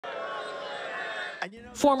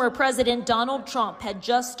Former President Donald Trump had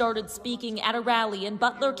just started speaking at a rally in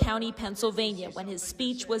Butler County, Pennsylvania, when his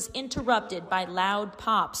speech was interrupted by loud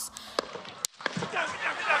pops.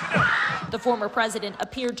 The former president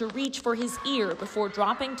appeared to reach for his ear before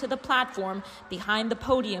dropping to the platform behind the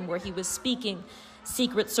podium where he was speaking.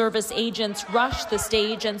 Secret Service agents rushed the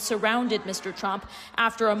stage and surrounded Mr. Trump.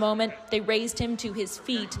 After a moment, they raised him to his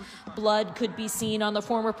feet. Blood could be seen on the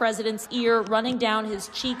former president's ear running down his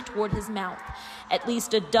cheek toward his mouth. At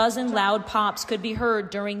least a dozen loud pops could be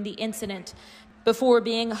heard during the incident. Before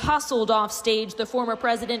being hustled off stage, the former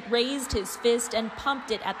president raised his fist and pumped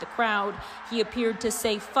it at the crowd. He appeared to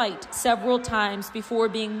say "fight" several times before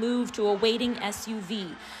being moved to a waiting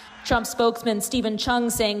SUV. Trump spokesman Stephen Chung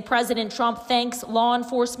saying President Trump thanks law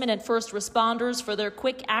enforcement and first responders for their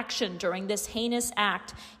quick action during this heinous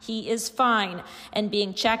act. He is fine and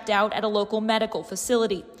being checked out at a local medical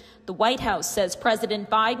facility. The White House says President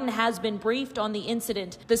Biden has been briefed on the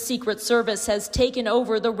incident. The Secret Service has taken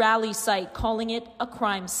over the rally site, calling it a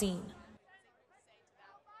crime scene.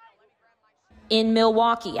 In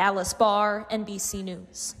Milwaukee, Alice Barr, NBC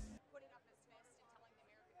News.